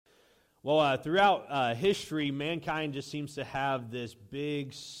Well, throughout history, mankind just seems to have this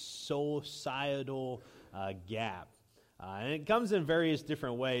big societal gap. And it comes in various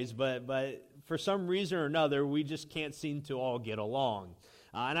different ways, but for some reason or another, we just can't seem to all get along.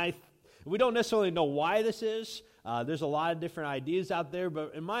 We don't necessarily know why this is. There's a lot of different ideas out there,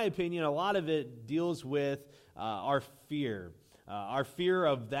 but in my opinion, a lot of it deals with our fear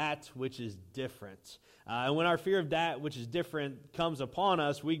of that which is different. And when our fear of that which is different comes upon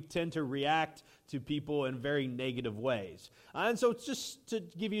us, we tend to react to people in very negative ways. And so just to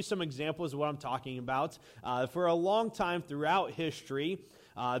give you some examples of what I'm talking about, for a long time throughout history,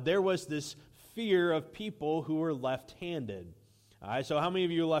 there was this fear of people who were left-handed. All right, so how many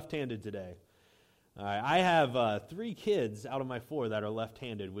of you are left-handed today? All right, I have 3 kids out of my 4 that are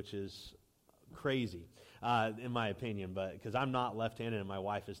left-handed, which is crazy. In my opinion, but because I'm not left-handed and my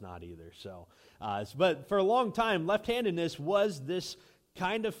wife is not either. But for a long time, left-handedness was this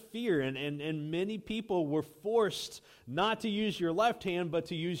kind of fear, and many people were forced not to use your left hand, but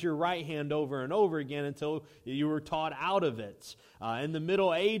to use your right hand over and over again until you were taught out of it. In the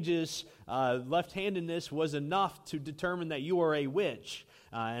Middle Ages, left-handedness was enough to determine that you are a witch.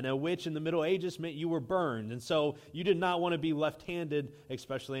 And a witch in the Middle Ages meant you were burned. And so you did not want to be left-handed,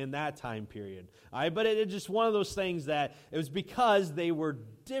 especially in that time period. All right, but it's just one of those things that it was because they were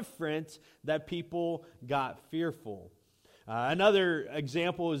different that people got fearful. Another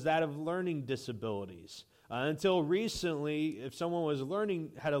example is that of learning disabilities. Until recently, if someone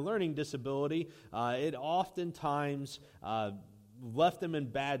had a learning disability, it oftentimes left them in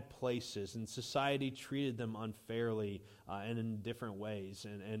bad places, and society treated them unfairly and in different ways.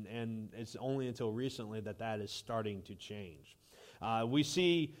 And it's only until recently that is starting to change. We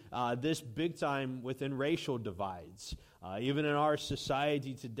see this big time within racial divides. Even in our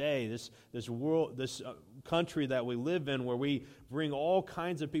society today, this world, this country that we live in, where we bring all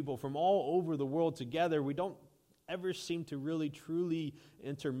kinds of people from all over the world together, we don't ever seem to really truly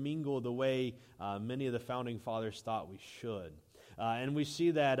intermingle the way many of the founding fathers thought we should. And we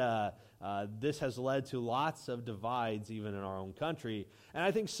see that this has led to lots of divides even in our own country. And I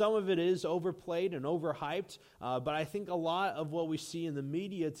think some of it is overplayed and overhyped, but I think a lot of what we see in the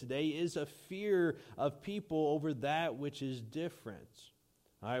media today is a fear of people over that which is different.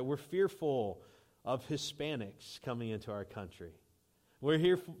 All right, we're fearful of Hispanics coming into our country.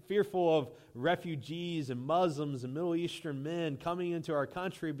 We're fearful of refugees and Muslims and Middle Eastern men coming into our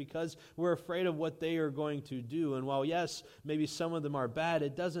country because we're afraid of what they are going to do. And while, yes, maybe some of them are bad,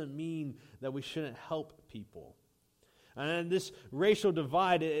 it doesn't mean that we shouldn't help people. And this racial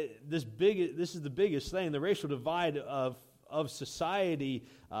divide, this is the biggest thing. The racial divide of society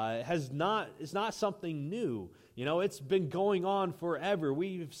is not something new. You know, it's been going on forever.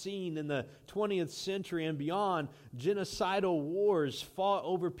 We've seen in the 20th century and beyond genocidal wars fought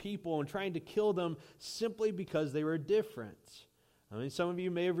over people and trying to kill them simply because they were different. I mean, some of you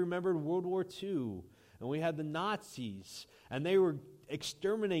may have remembered World War II, and we had the Nazis, and they were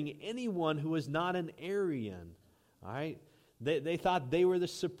exterminating anyone who was not an Aryan. All right? They thought they were the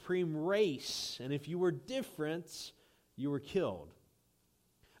supreme race, and if you were different, you were killed.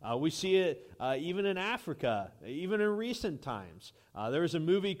 We see it even in Africa, even in recent times. There was a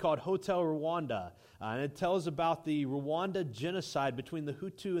movie called Hotel Rwanda, and it tells about the Rwanda genocide between the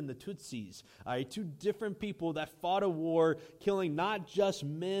Hutu and the Tutsis, 2 different people that fought a war, killing not just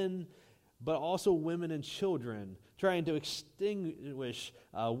men, but also women and children, trying to extinguish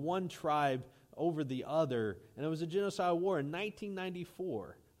one tribe over the other. And it was a genocidal war in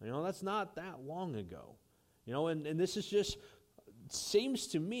 1994. You know, that's not that long ago. You know, and this is just seems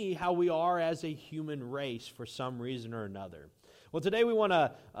to me how we are as a human race for some reason or another. Well, today we want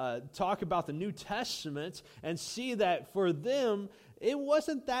to talk about the New Testament and see that for them, it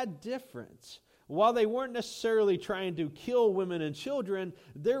wasn't that different. While they weren't necessarily trying to kill women and children,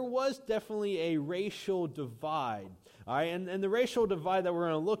 there was definitely a racial divide. All right, and the racial divide that we're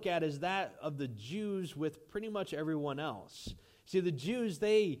going to look at is that of the Jews with pretty much everyone else. See, the Jews,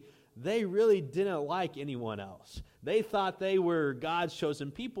 they really didn't like anyone else. They thought they were God's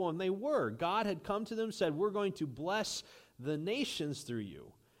chosen people, and they were. God had come to them and said, we're going to bless the nations through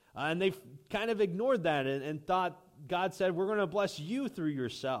you. And they kind of ignored that and thought God said, we're going to bless you through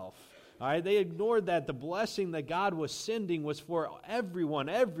yourself. All right, they ignored that the blessing that God was sending was for everyone,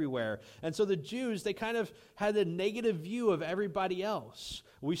 everywhere. And so the Jews, they kind of had a negative view of everybody else.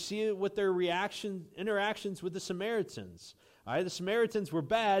 We see it with their interactions with the Samaritans. All right, the Samaritans were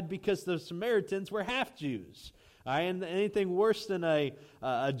bad because the Samaritans were half Jews. All right, and anything worse than a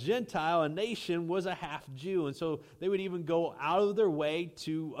Gentile, a nation, was a half Jew. And so they would even go out of their way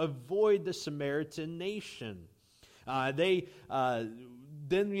to avoid the Samaritan nation. They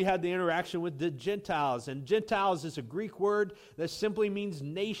then we had the interaction with the Gentiles. And Gentiles is a Greek word that simply means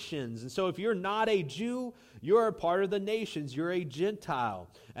nations. And so if you're not a Jew, you're a part of the nations. You're a Gentile.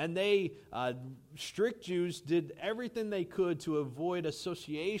 And they, strict Jews, did everything they could to avoid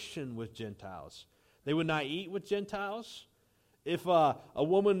association with Gentiles. They would not eat with Gentiles. If a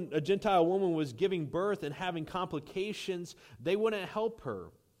Gentile woman was giving birth and having complications, they wouldn't help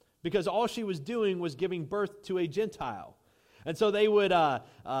her, because all she was doing was giving birth to a Gentile. And so they would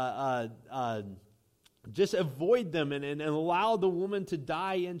just avoid them and allow the woman to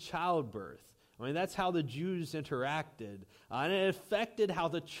die in childbirth. I mean, that's how the Jews interacted. And it affected how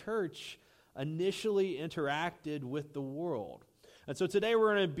the church initially interacted with the world. And so today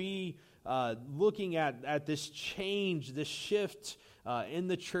we're going to be looking at this change, this shift in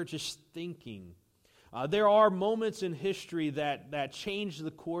the church's thinking. There are moments in history that change the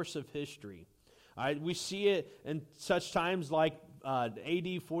course of history. We see it in such times like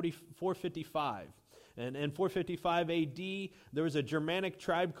AD 455. And in 455 AD, there was a Germanic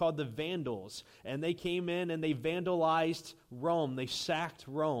tribe called the Vandals. And they came in and they vandalized Rome. They sacked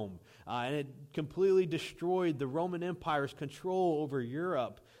Rome. And it completely destroyed the Roman Empire's control over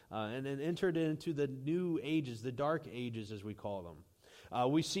Europe. And then entered into the New Ages, the Dark Ages as we call them.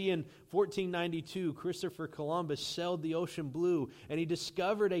 We see in 1492, Christopher Columbus sailed the ocean blue, and he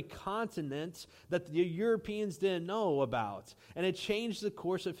discovered a continent that the Europeans didn't know about. And it changed the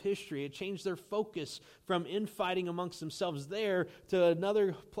course of history. It changed their focus from infighting amongst themselves there to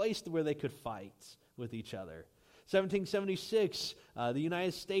another place where they could fight with each other. 1776, the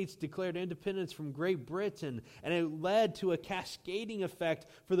United States declared independence from Great Britain, and it led to a cascading effect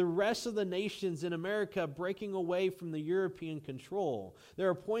for the rest of the nations in America breaking away from the European control. There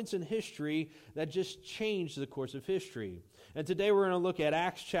are points in history that just changed the course of history. And today we're going to look at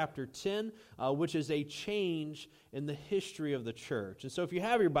Acts chapter 10, which is a change in the history of the church. And so if you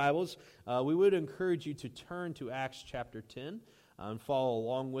have your Bibles, we would encourage you to turn to Acts chapter 10 and follow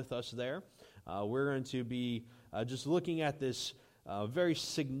along with us there. We're going to be just looking at this very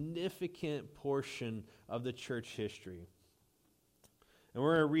significant portion of the church history. And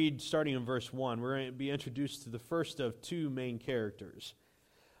we're going to read starting in verse 1. We're going to be introduced to the first of two main characters.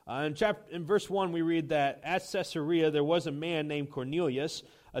 In verse 1, we read that at Caesarea there was a man named Cornelius,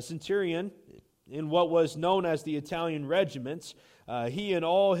 a centurion in what was known as the Italian regiments. He and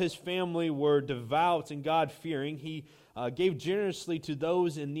all his family were devout and God-fearing. He gave generously to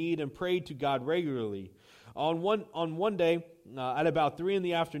those in need and prayed to God regularly. On one day, at about 3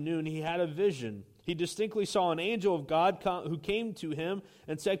 p.m, he had a vision. He distinctly saw an angel of God who came to him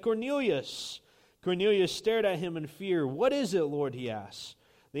and said, "Cornelius." Cornelius stared at him in fear. "What is it, Lord?" he asked.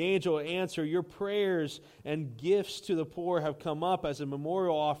 The angel answered, "Your prayers and gifts to the poor have come up as a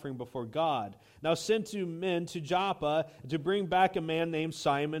memorial offering before God. Now send 2 men to Joppa to bring back a man named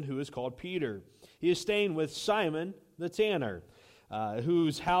Simon, who is called Peter. He is staying with Simon the tanner,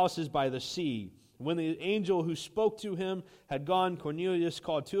 whose house is by the sea." When the angel who spoke to him had gone, Cornelius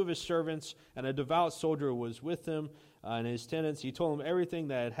called 2 of his servants, and a devout soldier was with him and his tenants. He told them everything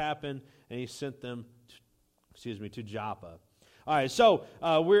that had happened, and he sent them to Joppa. All right, so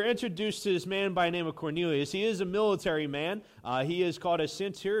we're introduced to this man by the name of Cornelius. He is a military man. He is called a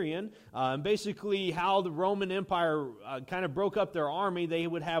centurion. Basically, how the Roman Empire kind of broke up their army, they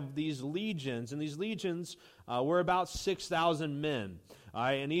would have these legions, and these legions were about 6,000 men.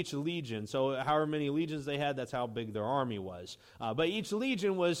 In each legion. So however many legions they had, that's how big their army was. But each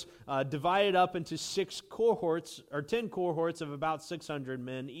legion was divided up into 6 cohorts, or 10 cohorts of about 600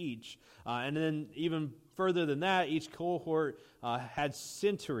 men each. And then even further than that, each cohort had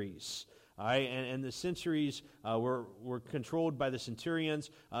centuries. All right, and the centuries were controlled by the centurions.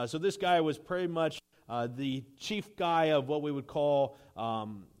 So this guy was pretty much the chief guy of what we would call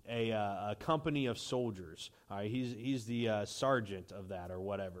a company of soldiers. All right, he's the sergeant of that, or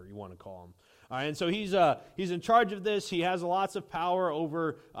whatever you want to call him. All right, and so he's in charge of this. He has lots of power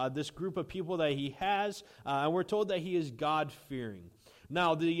over this group of people that he has, and we're told that he is God-fearing.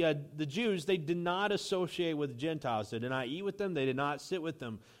 Now, the Jews, they did not associate with Gentiles. They did not eat with them. They did not sit with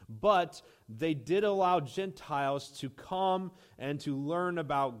them. But they did allow Gentiles to come and to learn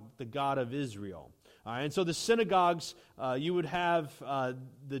about the God of Israel. And so the synagogues, you would have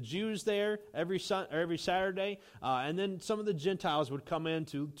the Jews there every Saturday, and then some of the Gentiles would come in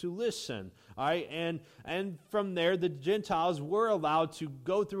to listen. All right, and from there, the Gentiles were allowed to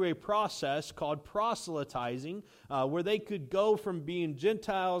go through a process called proselytizing, where they could go from being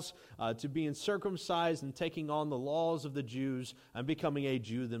Gentiles to being circumcised and taking on the laws of the Jews and becoming a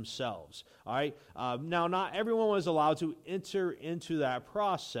Jew themselves. All right, now not everyone was allowed to enter into that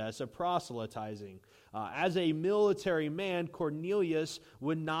process of proselytizing. As a military man, Cornelius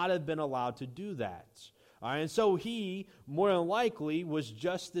would not have been allowed to do that. And so he, more than likely, was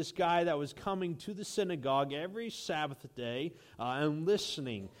just this guy that was coming to the synagogue every Sabbath day and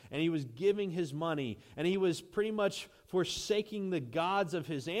listening. And he was giving his money. And he was pretty much forsaking the gods of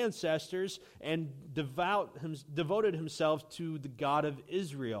his ancestors and devoted himself to the God of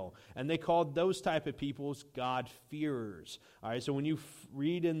Israel. And they called those type of peoples God-fearers. All right, so when you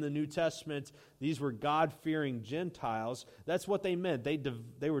read in the New Testament, these were God-fearing Gentiles. That's what they meant.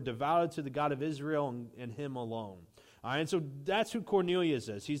 They were devoted to the God of Israel and Him alone. All right, and so that's who Cornelius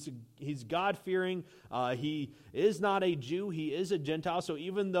is. He's God-fearing. He is not a Jew. He is a Gentile. So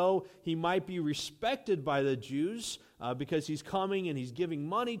even though he might be respected by the Jews because he's coming and he's giving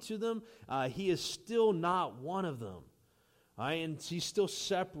money to them, he is still not one of them. All right, and he's still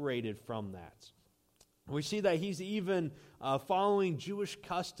separated from that. We see that he's even following Jewish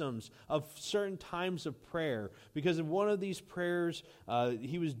customs of certain times of prayer, because in one of these prayers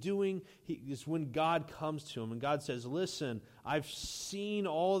he was doing is when God comes to him and God says, "Listen, I've seen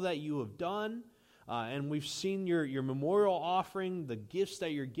all that you have done, and we've seen your memorial offering, the gifts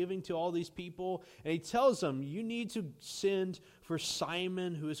that you're giving to all these people." And he tells them, "You need to send for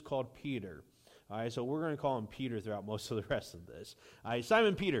Simon, who is called Peter." All right, so we're going to call him Peter throughout most of the rest of this.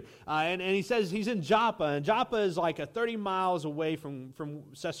 Simon Peter. And he says he's in Joppa. And Joppa is like 30 miles away from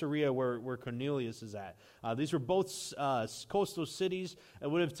Caesarea where Cornelius is at. These were both coastal cities. It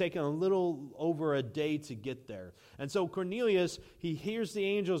would have taken a little over a day to get there. And so Cornelius, he hears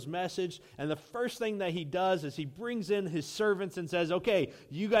the angel's message. And the first thing that he does is he brings in his servants and says, "Okay,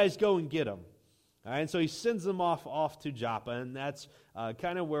 you guys go and get him." All right, and so he sends them off to Joppa, and that's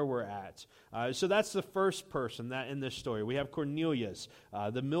kind of where we're at. So that's the first person that in this story. We have Cornelius,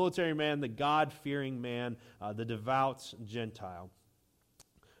 the military man, the God-fearing man, the devout Gentile.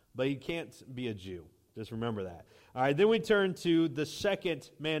 But he can't be a Jew. Just remember that. All right, then we turn to the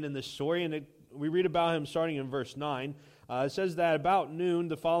second man in this story, and we read about him starting in verse 9. It says that about noon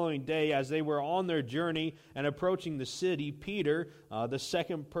the following day, as they were on their journey and approaching the city, Peter, the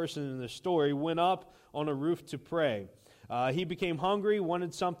second person in the story, went up on a roof to pray. He became hungry,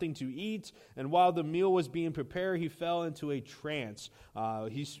 wanted something to eat, and while the meal was being prepared, he fell into a trance.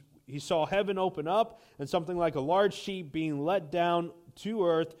 He saw heaven open up and something like a large sheet being let down to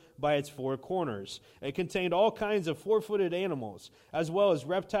earth by its four corners. It contained all kinds of four-footed animals, as well as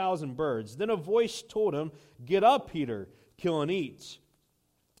reptiles and birds. Then a voice told him, "Get up, Peter, kill and eat."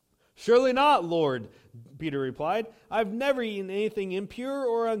 "Surely not, Lord," Peter replied. "I've never eaten anything impure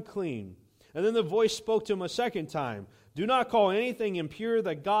or unclean." And then the voice spoke to him a second time, "Do not call anything impure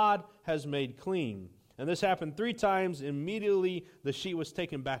that God has made clean." And this happened 3 times. Immediately the sheet was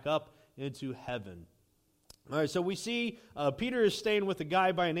taken back up into heaven. All right, so we see Peter is staying with a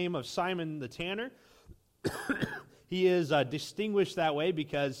guy by the name of Simon the Tanner. He is distinguished that way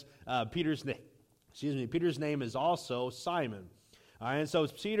because Peter's name is also Simon. And so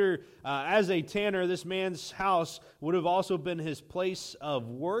Peter, as a tanner, this man's house would have also been his place of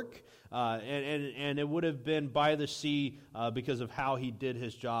work, and it would have been by the sea because of how he did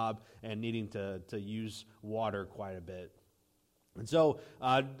his job and needing to use water quite a bit. And so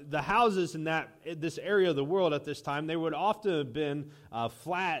the houses in this area of the world at this time, they would often have been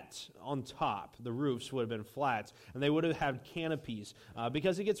flat on top. The roofs would have been flat, and they would have had canopies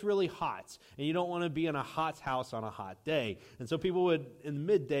because it gets really hot, and you don't want to be in a hot house on a hot day. And so people would, in the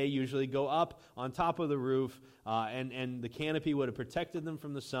midday, usually go up on top of the roof, and the canopy would have protected them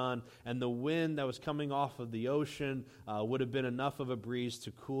from the sun, and the wind that was coming off of the ocean would have been enough of a breeze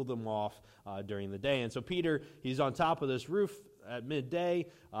to cool them off during the day. And so Peter, he's on top of this roof at midday,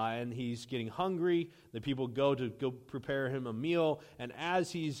 and he's getting hungry. The people go prepare him a meal, and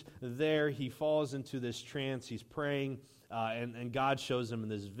as he's there, he falls into this trance. He's praying, and God shows him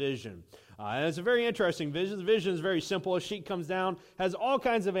this vision. And it's a very interesting vision. The vision is very simple. A sheet comes down, has all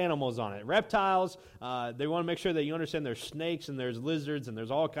kinds of animals on it. Reptiles, they want to make sure that you understand there's snakes, and there's lizards, and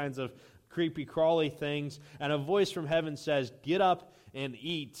there's all kinds of creepy, crawly things. And a voice from heaven says, "Get up and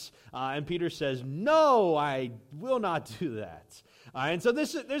eat." And Peter says, "No, I will not do that." And so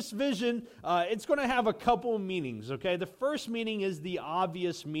this vision, it's going to have a couple meanings, okay? The first meaning is the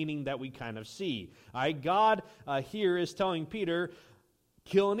obvious meaning that we kind of see. All right, God here is telling Peter,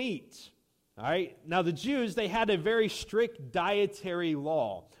 kill and eat. All right, now the Jews, they had a very strict dietary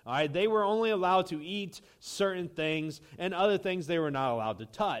law. All right, they were only allowed to eat certain things, and other things they were not allowed to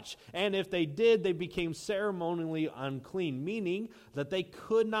touch. And if they did, they became ceremonially unclean, meaning that they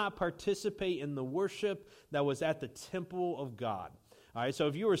could not participate in the worship that was at the temple of God. All right, so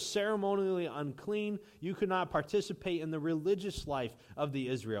if you were ceremonially unclean, you could not participate in the religious life of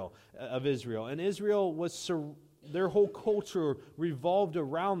Israel. And Israel was their whole culture revolved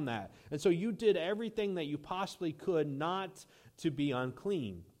around that. And so you did everything that you possibly could not to be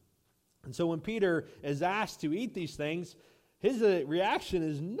unclean. And so when Peter is asked to eat these things, his reaction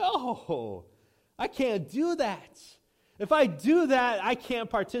is, no, I can't do that. If I do that, I can't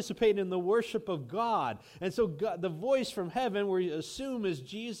participate in the worship of God. And so God, the voice from heaven, where you assume is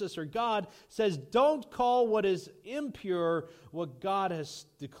Jesus or God, says, don't call what is impure what God has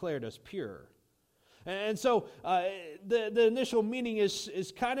declared as pure. And so the initial meaning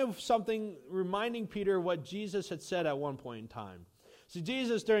is kind of something reminding Peter what Jesus had said at one point in time. So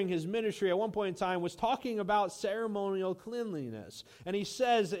Jesus, during his ministry at one point in time, was talking about ceremonial cleanliness. And he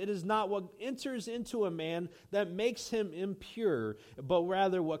says it is not what enters into a man that makes him impure, but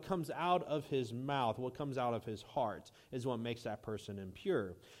rather what comes out of his mouth, what comes out of his heart, is what makes that person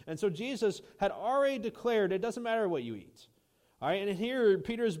impure. And so Jesus had already declared it doesn't matter what you eat. All right, and here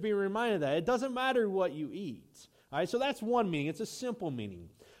Peter's being reminded that it doesn't matter what you eat. All right, so that's one meaning. It's a simple meaning.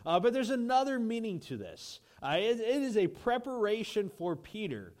 But there's another meaning to this. It is a preparation for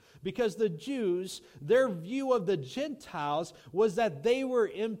Peter, because the Jews, their view of the Gentiles was that they were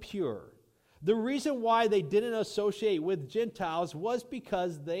impure. The reason why they didn't associate with Gentiles was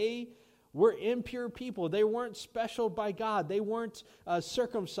because they were impure people. They weren't special by God. They weren't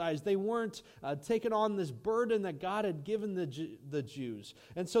circumcised. They weren't taking on this burden that God had given the Jews.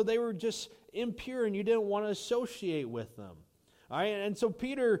 And so they were just impure, and you didn't want to associate with them. All right, and so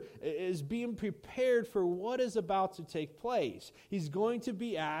Peter is being prepared for what is about to take place. He's going to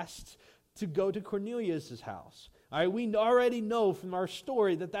be asked to go to Cornelius' house. All right, we already know from our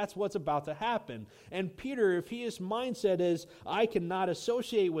story that that's what's about to happen. And Peter, if his mindset is, I cannot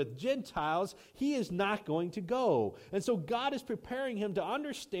associate with Gentiles, he is not going to go. And so God is preparing him to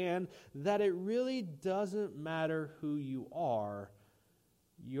understand that it really doesn't matter who you are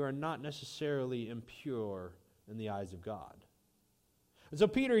not necessarily impure in the eyes of God. And so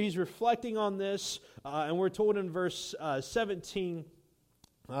Peter, he's reflecting on this, and we're told in verse 17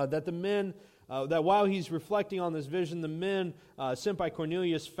 that the men, that while he's reflecting on this vision, the men sent by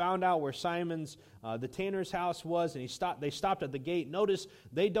Cornelius found out where Simon's, the tanner's house was, and they stopped at the gate. Notice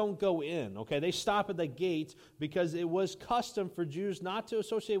they don't go in, okay? They stop at the gate because it was custom for Jews not to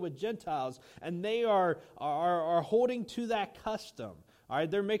associate with Gentiles, and they are holding to that custom. All right,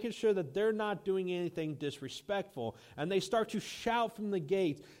 they're making sure that they're not doing anything disrespectful. And they start to shout from the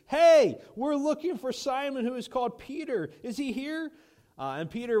gate, hey, we're looking for Simon who is called Peter. Is he here? And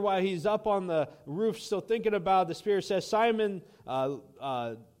Peter, while he's up on the roof still thinking about it, the Spirit says, Simon,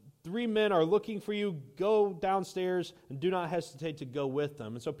 3 men are looking for you. Go downstairs and do not hesitate to go with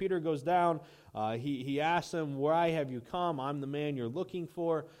them. And so Peter goes down. He asks them, why have you come? I'm the man you're looking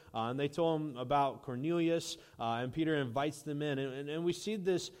for. And they told him about Cornelius. And Peter invites them in. And we see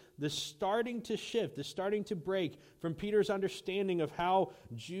this starting to shift, this starting to break from Peter's understanding of how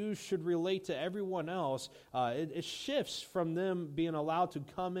Jews should relate to everyone else. It shifts from them being allowed to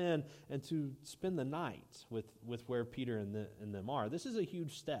come in and to spend the night with where Peter and them are. This is a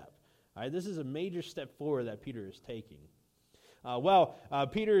huge step. All right, this is a major step forward that Peter is taking.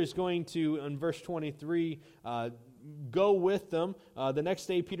 Peter is going to, in verse 23, go with them. The next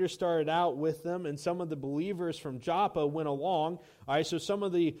day, Peter started out with them, and some of the believers from Joppa went along. All right, so some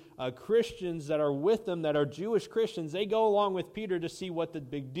of the Christians that are with them, that are Jewish Christians, they go along with Peter to see what the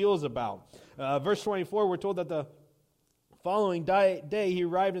big deal is about. Verse 24, we're told that the following day, he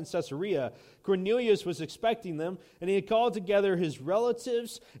arrived in Caesarea. Cornelius was expecting them, and he had called together his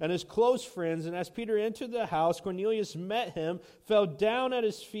relatives and his close friends. And as Peter entered the house, Cornelius met him, fell down at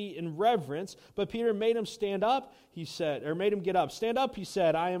his feet in reverence. But Peter made him stand up, he said, or made him get up. Stand up, he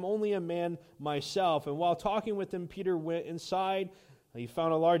said, I am only a man myself. And while talking with him, Peter went inside. He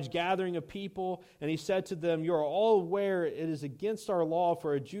found a large gathering of people, and he said to them, you are all aware it is against our law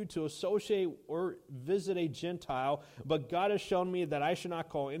for a Jew to associate or visit a Gentile, but God has shown me that I should not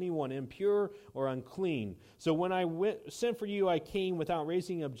call anyone impure or unclean. So when I sent for you, I came without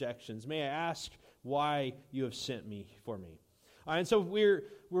raising objections. May I ask why you have sent for me? All right, and so we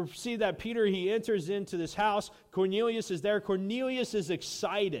see that Peter, he enters into this house. Cornelius is there. Cornelius is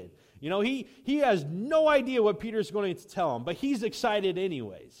excited. You know, he has no idea what Peter's going to tell him, but he's excited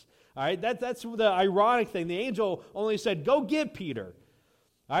anyways. All right, that's the ironic thing. The angel only said, go get Peter.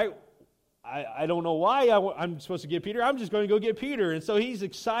 All right, I don't know why I'm supposed to get Peter. I'm just going to go get Peter. And so he's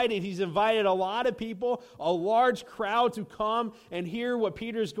excited. He's invited a lot of people, a large crowd to come and hear what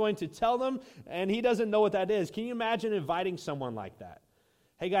Peter's going to tell them, and he doesn't know what that is. Can you imagine inviting someone like that?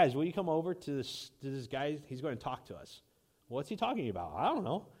 Hey guys, will you come over to this guy? He's going to talk to us. What's he talking about? I don't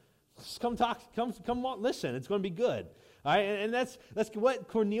know. Just come on, listen. It's going to be good. All right, and that's what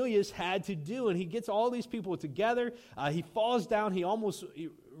Cornelius had to do, and he gets all these people together. He falls down. He almost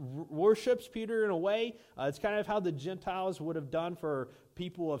worships Peter in a way. It's kind of how the Gentiles would have done for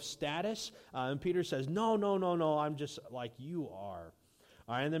people of status. And Peter says, no, I'm just like you are.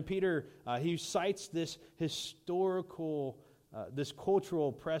 All right, and then Peter, he cites this historical, this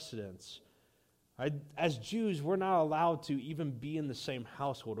cultural precedence. Right? As Jews, we're not allowed to even be in the same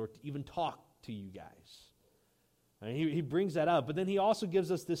household or to even talk to you guys. And he brings that up, but then he also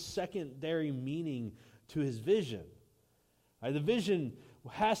gives us this secondary meaning to his vision. Right? The vision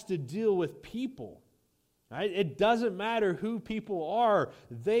has to deal with people. Right? It doesn't matter who people are;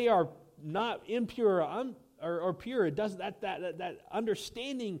 they are not impure or pure. It does that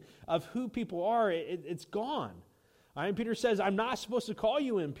understanding of who people are. It's gone. Right? And Peter says, "I'm not supposed to call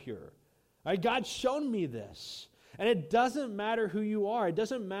you impure." Right? God's shown me this, and it doesn't matter who you are. It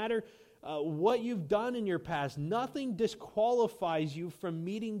doesn't matter what you've done in your past. Nothing disqualifies you from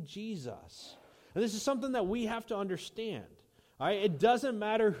meeting Jesus. And this is something that we have to understand. All right? It doesn't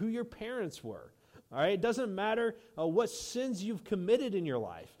matter who your parents were. All right? It doesn't matter what sins you've committed in your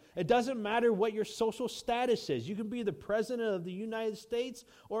life. It doesn't matter what your social status is. You can be the president of the United States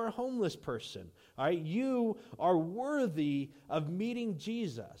or a homeless person. All right? You are worthy of meeting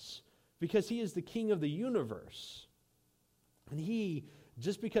Jesus because he is the King of the universe. And he,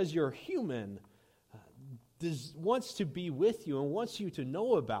 just because you're human, wants to be with you and wants you to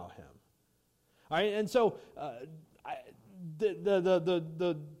know about him. All right, and so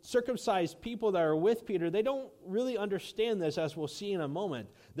the circumcised people that are with Peter, they don't really understand this, as we'll see in a moment.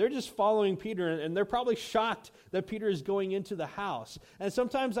 They're just following Peter, and they're probably shocked that Peter is going into the house. And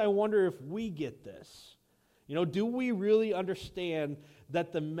sometimes I wonder if we get this. You know, do we really understand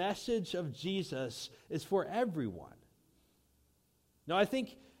that the message of Jesus is for everyone? Now, I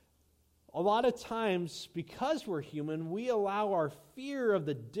think a lot of times, because we're human, we allow our fear of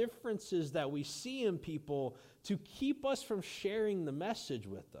the differences that we see in people to keep us from sharing the message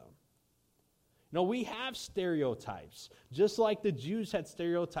with them. You know, we have stereotypes, just like the Jews had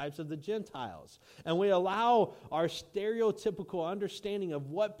stereotypes of the Gentiles. And we allow our stereotypical understanding of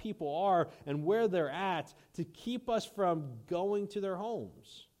what people are and where they're at to keep us from going to their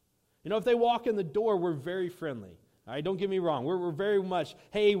homes. You know, if they walk in the door, we're very friendly. All right, don't get me wrong. We're very much,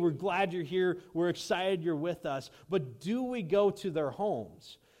 hey, we're glad you're here. We're excited you're with us. But do we go to their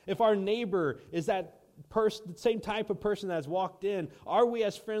homes? If our neighbor is that the same type of person that's walked in, are we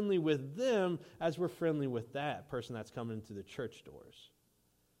as friendly with them as we're friendly with that person that's coming into the church doors?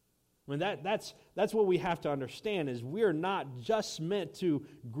 I mean, that's what we have to understand, is we're not just meant to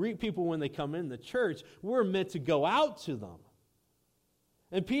greet people when they come in the church. We're meant to go out to them.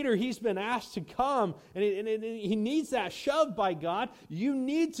 And Peter, he's been asked to come, and he needs that shoved by God. You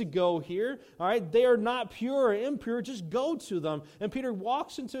need to go here, all right? They are not pure or impure. Just go to them. And Peter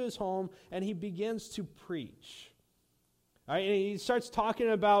walks into his home, and he begins to preach. All right? And he starts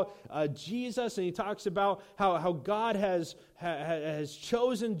talking about Jesus, and he talks about how God has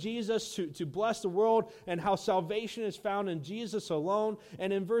chosen Jesus to bless the world, and how salvation is found in Jesus alone.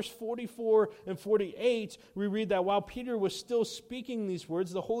 And in verse 44 and 48, we read that while Peter was still speaking these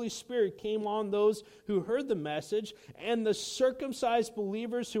words, the Holy Spirit came on those who heard the message, and the circumcised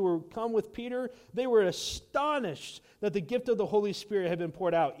believers who were come with Peter, they were astonished that the gift of the Holy Spirit had been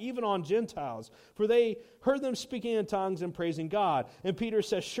poured out, even on Gentiles, for they heard them speaking in tongues and praising God. And Peter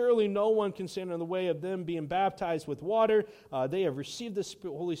says, surely no one can stand in the way of them being baptized with water. They have received the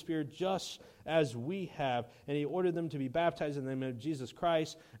Holy Spirit just as we have. And he ordered them to be baptized in the name of Jesus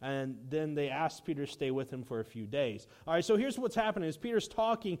Christ. And then they asked Peter to stay with him for a few days. All right, so here's what's happening. Is Peter's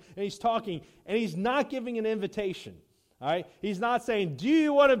talking, and he's not giving an invitation. All right, he's not saying, do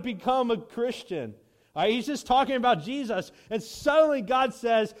you want to become a Christian? All right, he's just talking about Jesus, and suddenly God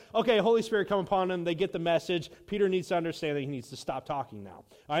says, okay, Holy Spirit come upon him. They get the message. Peter needs to understand that he needs to stop talking now.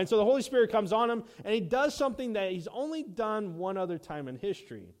 All right, and so the Holy Spirit comes on him, and he does something that he's only done one other time in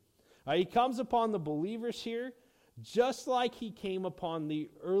history. All right, he comes upon the believers here, just like he came upon the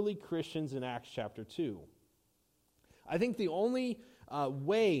early Christians in Acts chapter 2. I think the only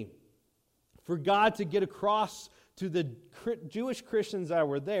way for God to get across to the Jewish Christians that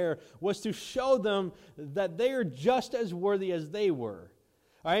were there was to show them that they are just as worthy as they were.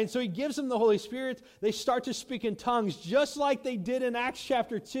 All right, and so he gives them the Holy Spirit. They start to speak in tongues just like they did in Acts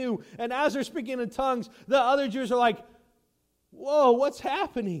chapter 2. And as they're speaking in tongues, the other Jews are like, whoa, what's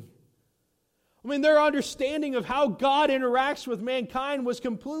happening? I mean, their understanding of how God interacts with mankind was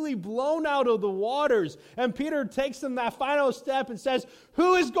completely blown out of the waters. And Peter takes them that final step and says,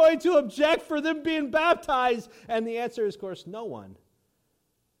 who is going to object for them being baptized? And the answer is, of course, no one.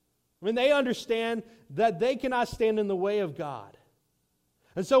 I mean, they understand that they cannot stand in the way of God.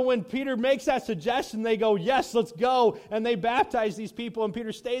 And so when Peter makes that suggestion, they go, yes, let's go. And they baptize these people, and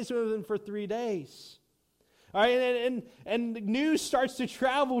Peter stays with them for 3 days. All right, and the news starts to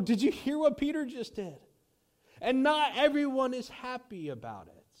travel. Did you hear what Peter just did? And not everyone is happy about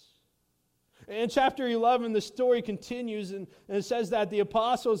it. In chapter 11, the story continues, and it says that the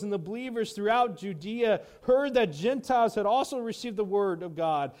apostles and the believers throughout Judea heard that Gentiles had also received the word of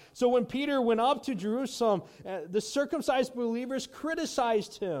God. So when Peter went up to Jerusalem, the circumcised believers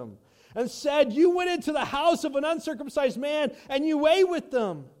criticized him and said, you went into the house of an uncircumcised man and you ate with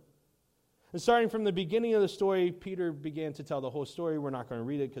them. And starting from the beginning of the story, Peter began to tell the whole story. We're not going to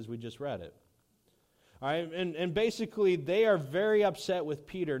read it because we just read it. All right, and basically they are very upset with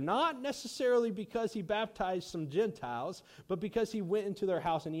Peter, not necessarily because he baptized some Gentiles, but because he went into their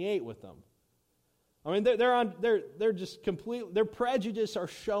house and he ate with them. I mean, they're just complete. Their prejudice are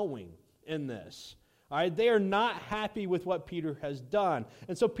showing in this. All right, they are not happy with what Peter has done.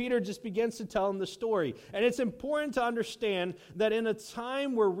 And so Peter just begins to tell them the story. And it's important to understand that in a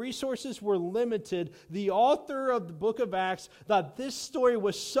time where resources were limited, the author of the book of Acts thought this story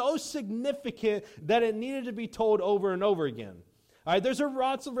was so significant that it needed to be told over and over again. All right, there's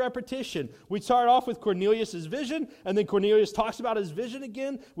lots of repetition. We start off with Cornelius' vision, and then Cornelius talks about his vision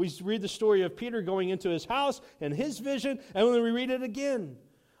again. We read the story of Peter going into his house and his vision, and then we read it again.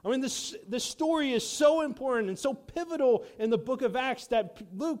 I mean, this story is so important and so pivotal in the book of Acts that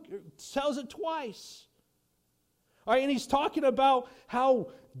Luke tells it twice. All right, and he's talking about how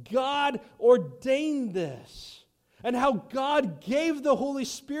God ordained this and how God gave the Holy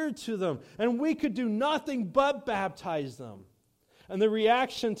Spirit to them, and we could do nothing but baptize them. And the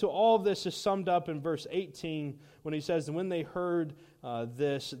reaction to all of this is summed up in verse 18 when he says, when they heard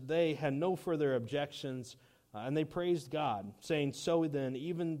this, they had no further objections. And they praised God, saying, so then,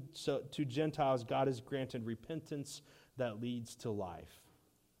 even so, to Gentiles, God has granted repentance that leads to life.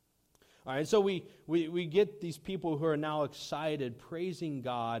 All right, so we get these people who are now excited, praising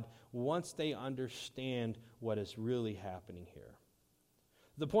God once they understand what is really happening here.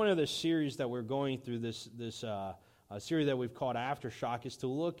 The point of this series that we're going through, this series that we've called Aftershock, is to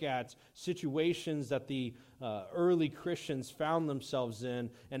look at situations that the early Christians found themselves in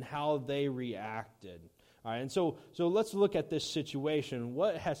and how they reacted. All right, and so let's look at this situation.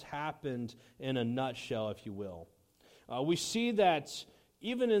 What has happened in a nutshell, if you will? We see that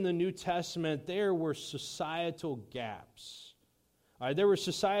even in the New Testament, there were societal gaps. All right, there were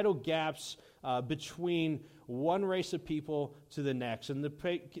societal gaps between one race of people to the next. In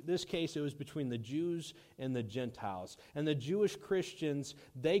this case, it was between the Jews and the Gentiles. And the Jewish Christians,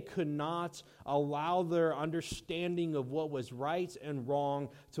 they could not allow their understanding of what was right and wrong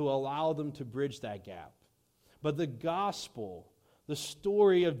to allow them to bridge that gap. But the gospel, the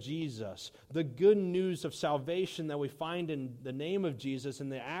story of Jesus, the good news of salvation that we find in the name of Jesus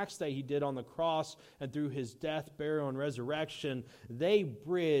and the acts that he did on the cross and through his death, burial, and resurrection, they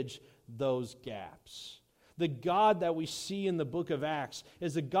bridge those gaps. The God that we see in the book of Acts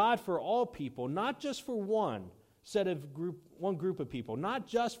is a God for all people, not just for one group of people, not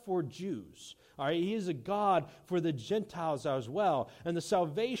just for Jews. All right, he is a God for the Gentiles as well. And the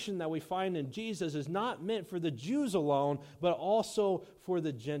salvation that we find in Jesus is not meant for the Jews alone, but also for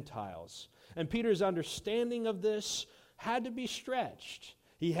the Gentiles. And Peter's understanding of this had to be stretched.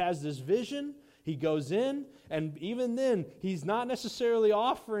 He has this vision. He goes in, and even then, he's not necessarily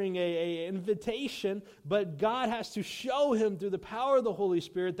offering an invitation, but God has to show him through the power of the Holy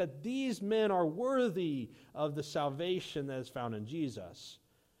Spirit that these men are worthy of the salvation that is found in Jesus.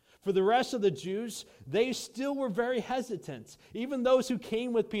 For the rest of the Jews, they still were very hesitant. Even those who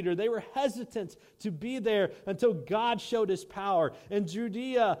came with Peter, they were hesitant to be there until God showed his power. In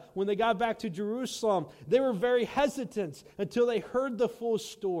Judea, when they got back to Jerusalem, they were very hesitant until they heard the full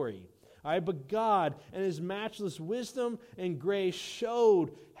story. All right, but God and his matchless wisdom and grace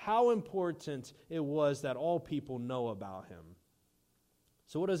showed how important it was that all people know about him.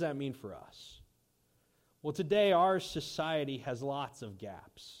 So what does that mean for us? Well, today our society has lots of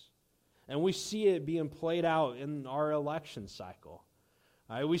gaps. And we see it being played out in our election cycle.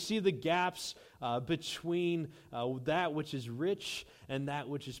 We see the gaps between that which is rich and that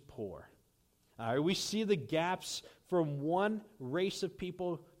which is poor. We see the gaps from one race of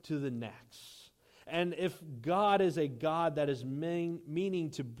people to the next. And if God is a God that is meaning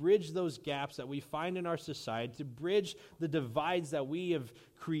to bridge those gaps that we find in our society, to bridge the divides that we have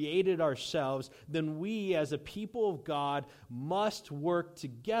created ourselves, then we as a people of God must work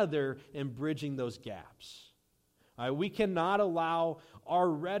together in bridging those gaps. We cannot allow our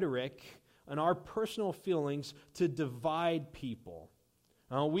rhetoric and our personal feelings to divide people.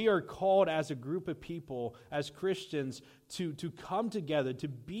 We are called as a group of people, as Christians, to come together, to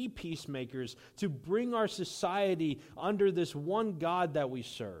be peacemakers, to bring our society under this one God that we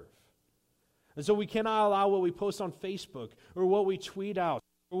serve. And so we cannot allow what we post on Facebook or what we tweet out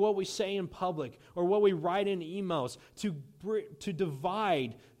or what we say in public or what we write in emails to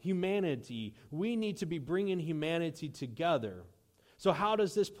divide humanity. We need to be bringing humanity together. So how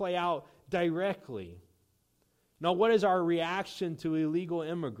does this play out directly? Now, what is our reaction to illegal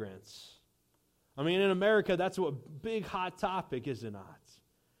immigrants? I mean, in America, that's a big hot topic, is it not?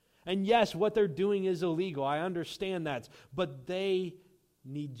 And yes, what they're doing is illegal. I understand that. But they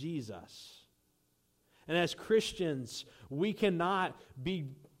need Jesus. And as Christians, we cannot be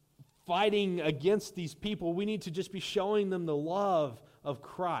fighting against these people. We need to just be showing them the love of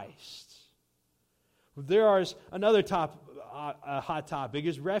Christ. There is another hot topic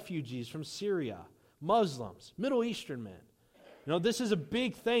is refugees from Syria. Muslims, Middle Eastern men. This is a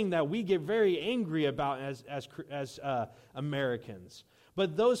big thing that we get very angry about as Americans.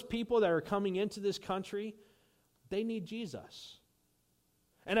 But those people that are coming into this country, they need Jesus.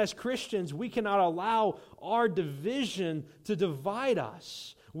 And as Christians, we cannot allow our division to divide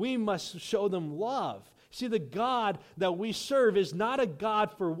us. We must show them love. See, the God that we serve is not a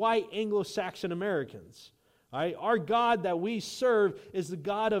God for white Anglo-Saxon Americans. Right? Our God that we serve is the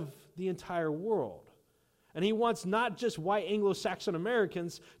God of the entire world. And He wants not just white Anglo-Saxon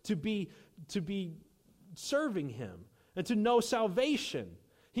Americans to be serving Him and to know salvation.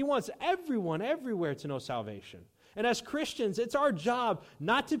 He wants everyone, everywhere to know salvation. And as Christians, it's our job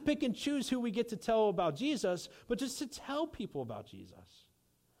not to pick and choose who we get to tell about Jesus, but just to tell people about Jesus.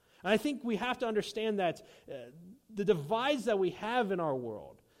 And I think we have to understand that the divides that we have in our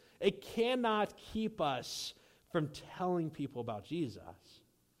world, it cannot keep us from telling people about Jesus.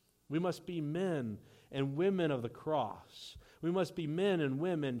 We must be men and women of the cross. We must be men and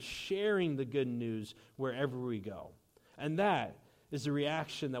women sharing the good news wherever we go. And that is the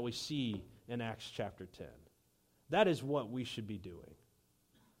reaction that we see in Acts chapter 10. That is what we should be doing.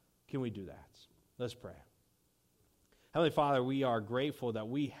 Can we do that? Let's pray. Heavenly Father, we are grateful that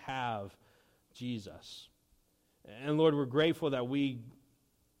we have Jesus. And Lord, we're grateful that we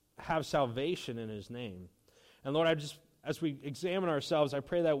have salvation in His name. And Lord, as we examine ourselves, I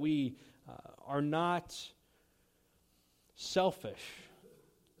pray that we are not selfish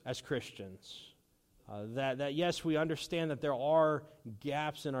as Christians. That yes, we understand that there are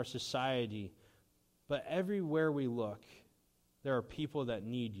gaps in our society, but everywhere we look, there are people that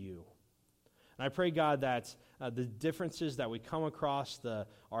need You. And I pray, God, that the differences that we come across,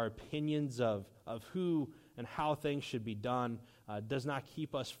 our opinions of who and how things should be done, does not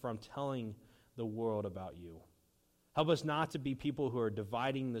keep us from telling the world about You. Help us not to be people who are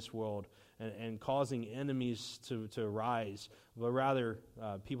dividing this world and causing enemies to rise, but rather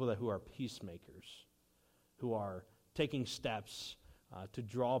people who are peacemakers, who are taking steps to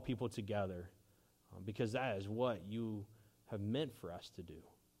draw people together, because that is what You have meant for us to do.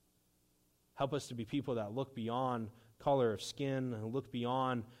 Help us to be people that look beyond color of skin and look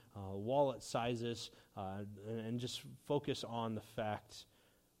beyond wallet sizes and just focus on the fact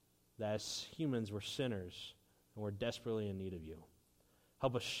that as humans we're sinners and we're desperately in need of You.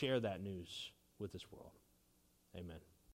 Help us share that news with this world. Amen.